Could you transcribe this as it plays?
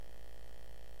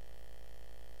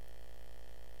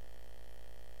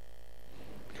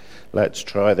Let's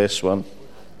try this one.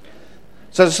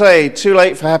 So to say, too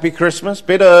late for Happy Christmas,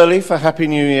 bit early for Happy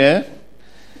New Year.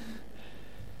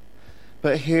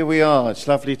 But here we are. It's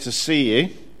lovely to see you.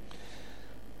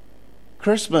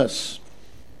 Christmas.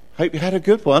 Hope you had a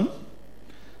good one.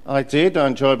 I did. I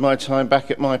enjoyed my time back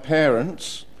at my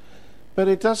parents'. But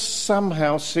it does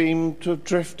somehow seem to have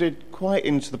drifted quite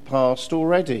into the past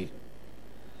already.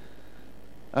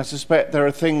 I suspect there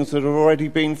are things that have already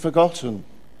been forgotten.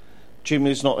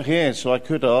 Jimmy's not here, so I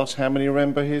could ask how many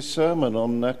remember his sermon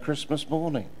on Christmas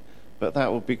morning. But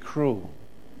that would be cruel.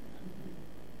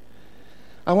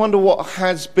 I wonder what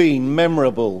has been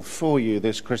memorable for you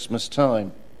this Christmas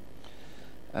time.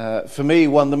 For me,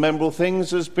 one of the memorable things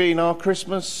has been our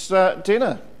Christmas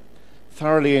dinner.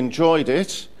 Thoroughly enjoyed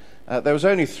it. There was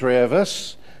only 3 of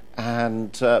us,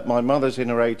 and my mother's in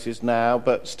her 80s now,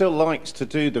 but still likes to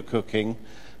do the cooking,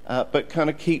 but kind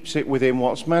of keeps it within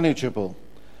what's manageable.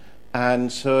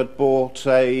 And so I'd bought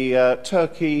a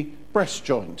turkey breast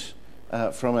joint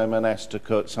from M&S to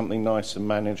cook, something nice and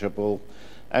manageable.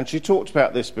 And she talked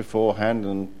about this beforehand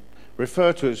and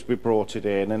referred to it as we brought it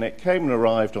in, and it came and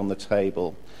arrived on the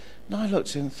table. And I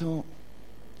looked in and thought,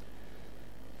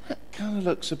 that kind of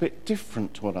looks a bit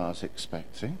different to what I was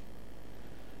expecting.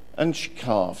 And she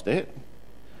carved it.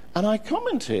 And I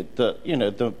commented that,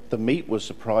 the meat was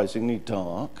surprisingly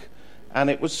dark, and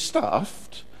it was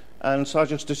stuffed. And so I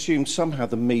just assumed somehow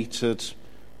the meat had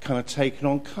kind of taken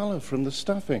on colour from the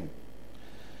stuffing.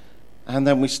 And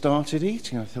then we started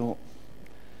eating. I thought,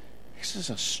 this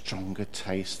is a stronger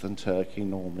taste than turkey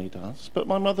normally does. But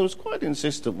my mother was quite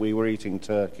insistent we were eating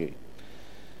turkey.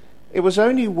 It was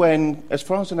only when, as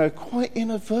far as I know, quite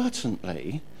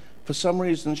inadvertently, for some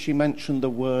reason she mentioned the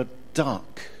word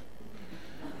duck,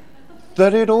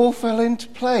 that it all fell into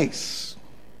place.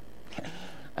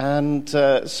 And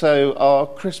so our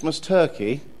Christmas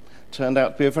turkey turned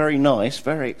out to be a very nice,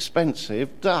 very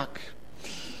expensive duck.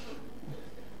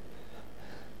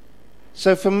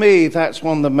 So for me, that's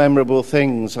one of the memorable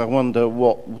things. I wonder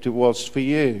what it was for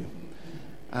you.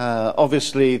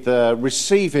 Obviously, the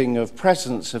receiving of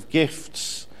presents, of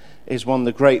gifts, is one of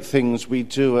the great things we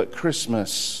do at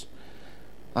Christmas.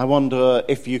 I wonder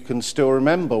if you can still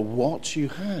remember what you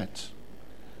had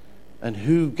and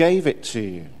who gave it to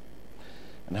you.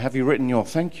 And have you written your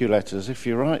thank you letters if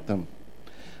you write them?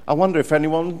 I wonder if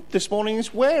anyone this morning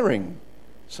is wearing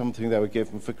something they were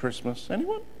given for Christmas.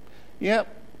 Anyone?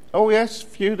 Yep. Oh, yes, a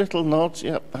few little nods.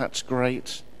 Yep, that's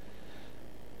great.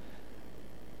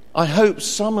 I hope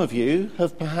some of you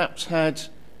have perhaps had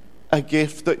a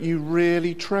gift that you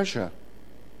really treasure.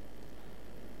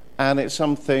 And it's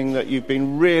something that you've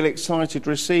been really excited to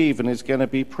receive and is going to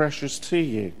be precious to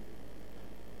you.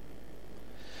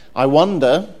 I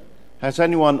wonder, has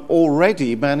anyone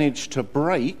already managed to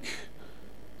break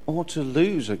or to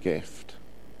lose a gift?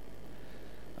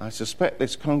 I suspect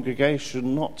this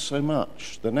congregation not so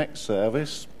much. The next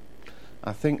service,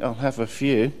 I think I'll have a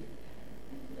few.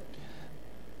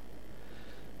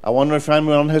 I wonder if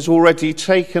anyone has already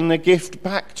taken the gift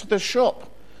back to the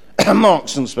shop,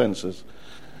 Marks and Spencer's,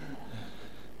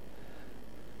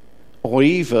 or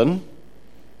even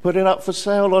put it up for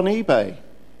sale on eBay.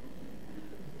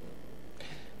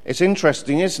 It's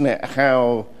interesting, isn't it,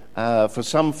 how for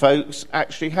some folks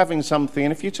actually having something,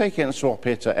 and if you take it and swap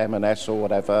it at M&S or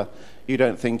whatever, you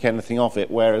don't think anything of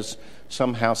it, whereas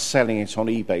somehow selling it on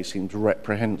eBay seems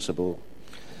reprehensible.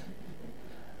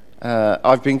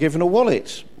 I've been given a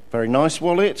wallet, very nice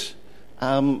wallet,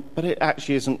 but it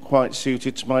actually isn't quite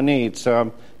suited to my needs, so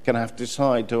I'm going to have to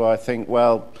decide, do I think,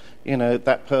 well,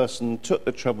 that person took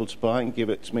the trouble to buy it and give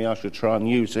it to me, I should try and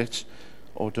use it,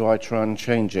 or do I try and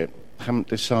change it? Haven't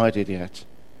decided yet.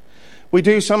 We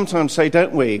do sometimes say,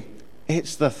 don't we,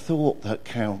 it's the thought that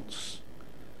counts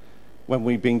when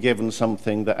we've been given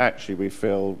something that actually we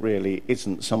feel really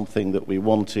isn't something that we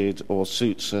wanted or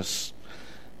suits us.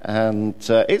 And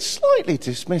it's slightly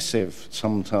dismissive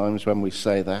sometimes when we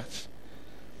say that.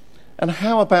 And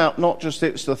how about not just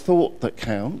it's the thought that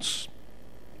counts,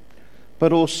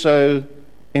 but also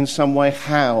in some way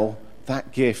how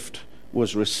that gift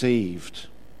was received?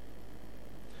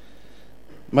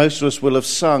 Most of us will have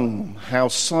sung how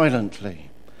silently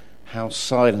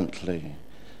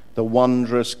the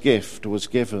wondrous gift was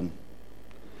given.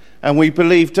 And we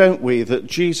believe, don't we, that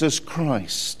Jesus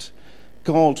Christ,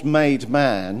 God made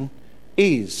man,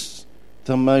 is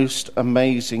the most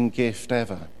amazing gift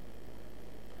ever.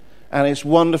 And it's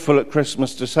wonderful at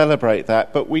Christmas to celebrate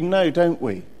that, but we know, don't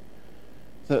we,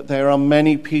 that there are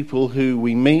many people who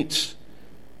we meet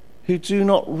who do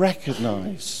not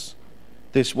recognize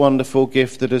this wonderful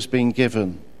gift that has been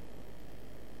given.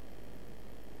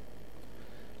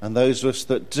 And those of us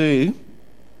that do,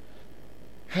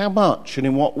 how much and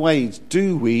in what ways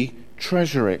do we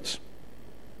treasure it?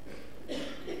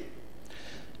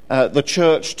 The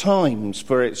Church Times,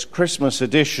 for its Christmas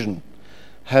edition,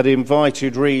 had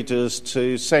invited readers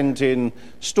to send in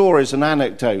stories and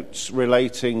anecdotes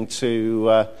relating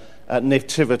to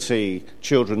nativity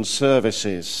children's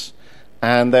services.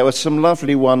 And there were some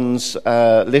lovely ones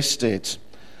listed.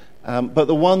 But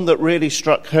the one that really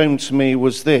struck home to me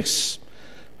was this.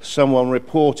 Someone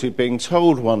reported being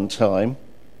told one time,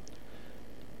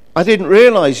 "I didn't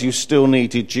realise you still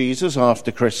needed Jesus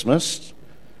after Christmas.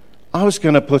 I was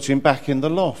going to put him back in the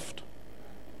loft."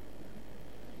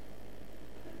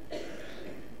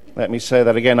 Let me say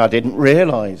that again. I didn't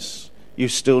realise you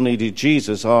still needed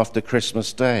Jesus after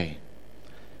Christmas Day.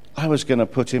 I was going to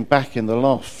put him back in the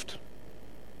loft.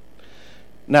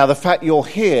 Now, the fact you're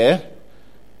here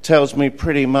tells me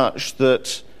pretty much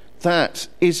that that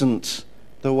isn't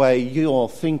the way you're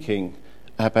thinking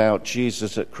about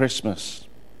Jesus at Christmas.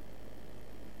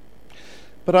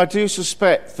 But I do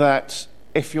suspect that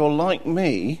if you're like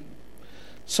me,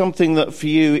 something that for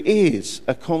you is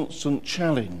a constant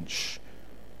challenge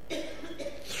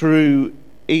through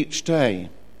each day,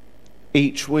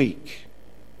 each week,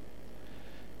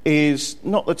 is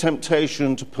not the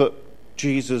temptation to put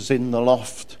Jesus in the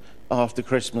loft after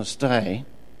Christmas Day,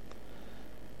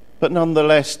 but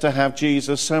nonetheless to have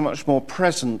Jesus so much more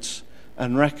present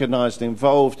and recognised,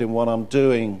 involved in what I'm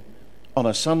doing on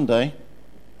a Sunday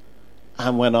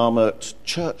and when I'm at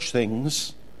church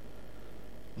things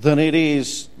than it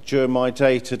is during my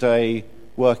day-to-day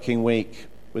working week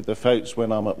with the folks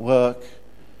when I'm at work,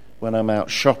 when I'm out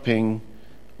shopping,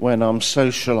 when I'm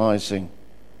socialising.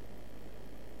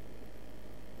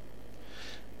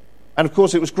 And of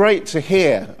course, it was great to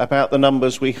hear about the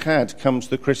numbers we had come to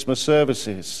the Christmas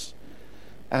services.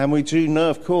 And we do know,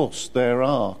 of course, there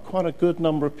are quite a good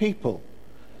number of people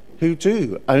who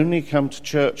do only come to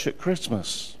church at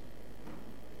Christmas.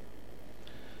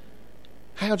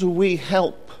 How do we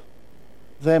help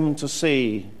them to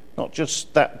see not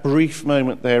just that brief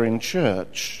moment there in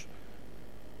church,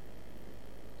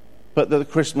 but that the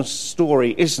Christmas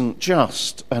story isn't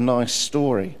just a nice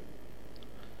story,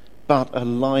 but a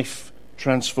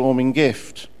life-transforming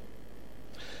gift?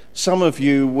 Some of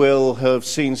you will have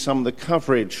seen some of the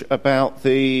coverage about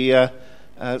the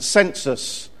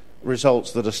census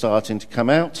results that are starting to come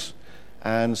out,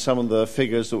 and some of the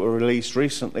figures that were released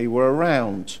recently were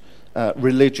around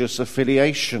religious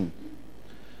affiliation.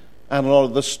 And a lot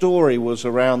of the story was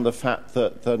around the fact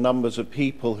that the numbers of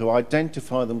people who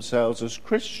identify themselves as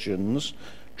Christians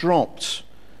dropped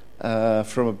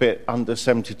from a bit under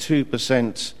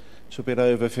 72% to a bit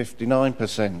over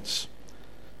 59%.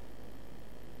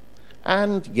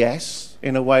 And yes,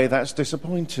 in a way that's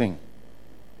disappointing.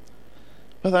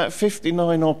 But that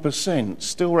 59%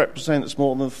 still represents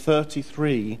more than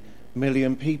 33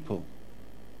 million people.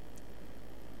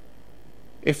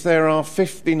 If there are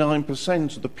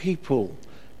 59% of the people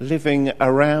living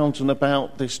around and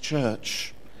about this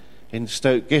church in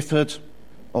Stoke Gifford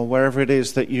or wherever it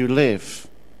is that you live,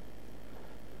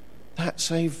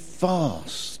 that's a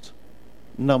vast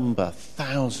number,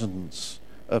 thousands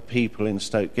of people in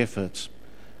Stoke Gifford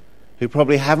who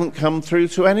probably haven't come through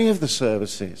to any of the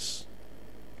services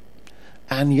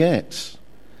and yet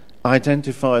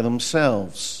identify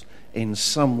themselves in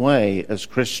some way as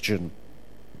Christian.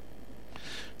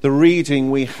 The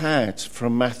reading we had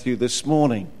from Matthew this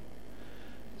morning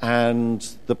and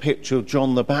the picture of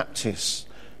John the Baptist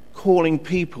calling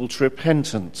people to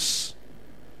repentance,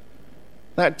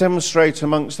 that demonstrates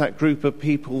amongst that group of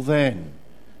people then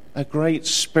a great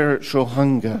spiritual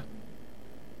hunger.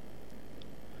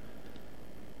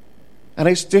 And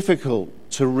it's difficult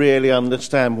to really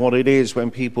understand what it is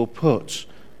when people put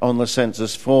on the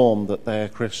census form that they're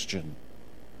Christian.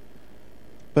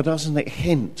 But doesn't it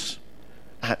hint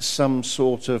at some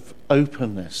sort of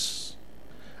openness,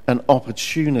 an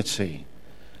opportunity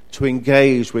to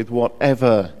engage with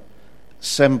whatever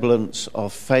semblance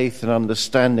of faith and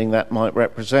understanding that might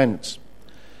represent?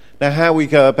 Now, how we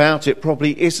go about it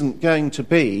probably isn't going to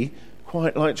be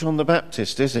quite like John the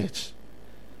Baptist, is it?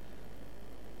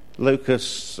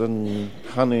 Locusts and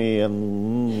honey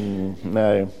and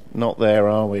no, not there,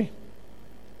 are we?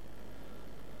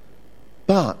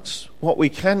 But what we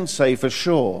can say for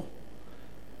sure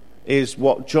is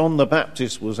what John the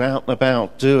Baptist was out and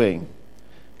about doing.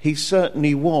 He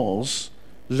certainly was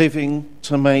living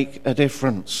to make a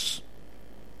difference.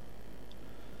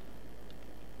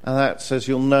 And that, as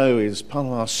you'll know, is part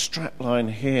of our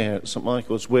strapline here at St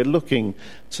Michael's. We're looking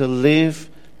to live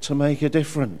to make a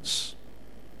difference.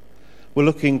 We're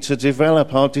looking to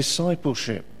develop our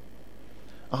discipleship.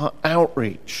 our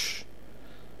outreach,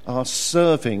 our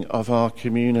serving of our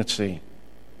community.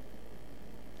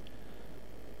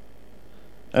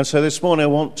 And so this morning I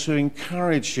want to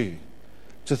encourage you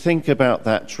to think about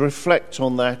that, to reflect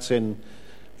on that in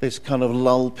this kind of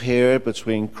lull period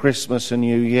between Christmas and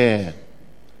New Year,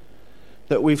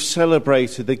 that we've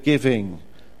celebrated the giving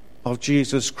of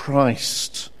Jesus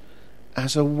Christ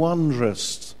as a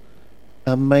wondrous,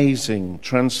 amazing,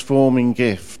 transforming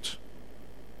gift.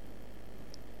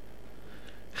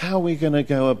 How are we going to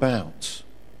go about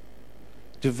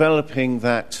developing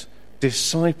that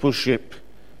discipleship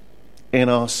in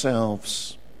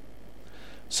ourselves,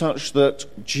 such that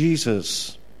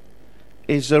Jesus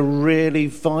is a really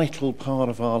vital part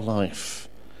of our life,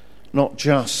 not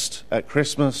just at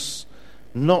Christmas,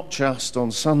 not just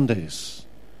on Sundays,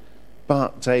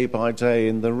 but day by day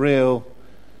in the real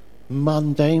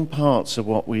mundane parts of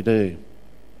what we do?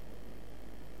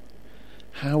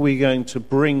 How are we going to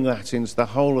bring that into the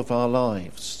whole of our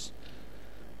lives?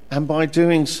 And by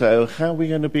doing so, how are we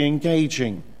going to be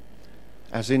engaging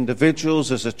as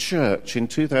individuals, as a church in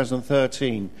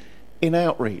 2013, in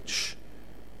outreach,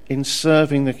 in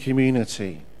serving the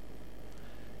community,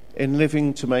 in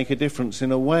living to make a difference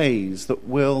in ways that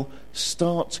will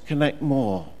start to connect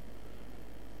more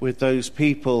with those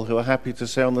people who are happy to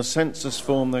say on the census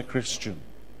form they're Christian,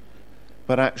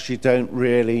 but actually don't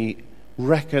really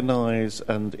recognise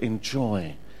and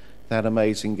enjoy that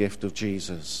amazing gift of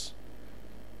Jesus.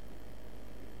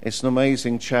 It's an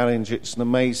amazing challenge. It's an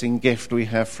amazing gift we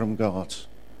have from God.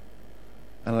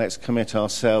 And let's commit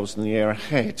ourselves in the year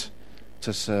ahead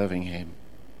to serving him.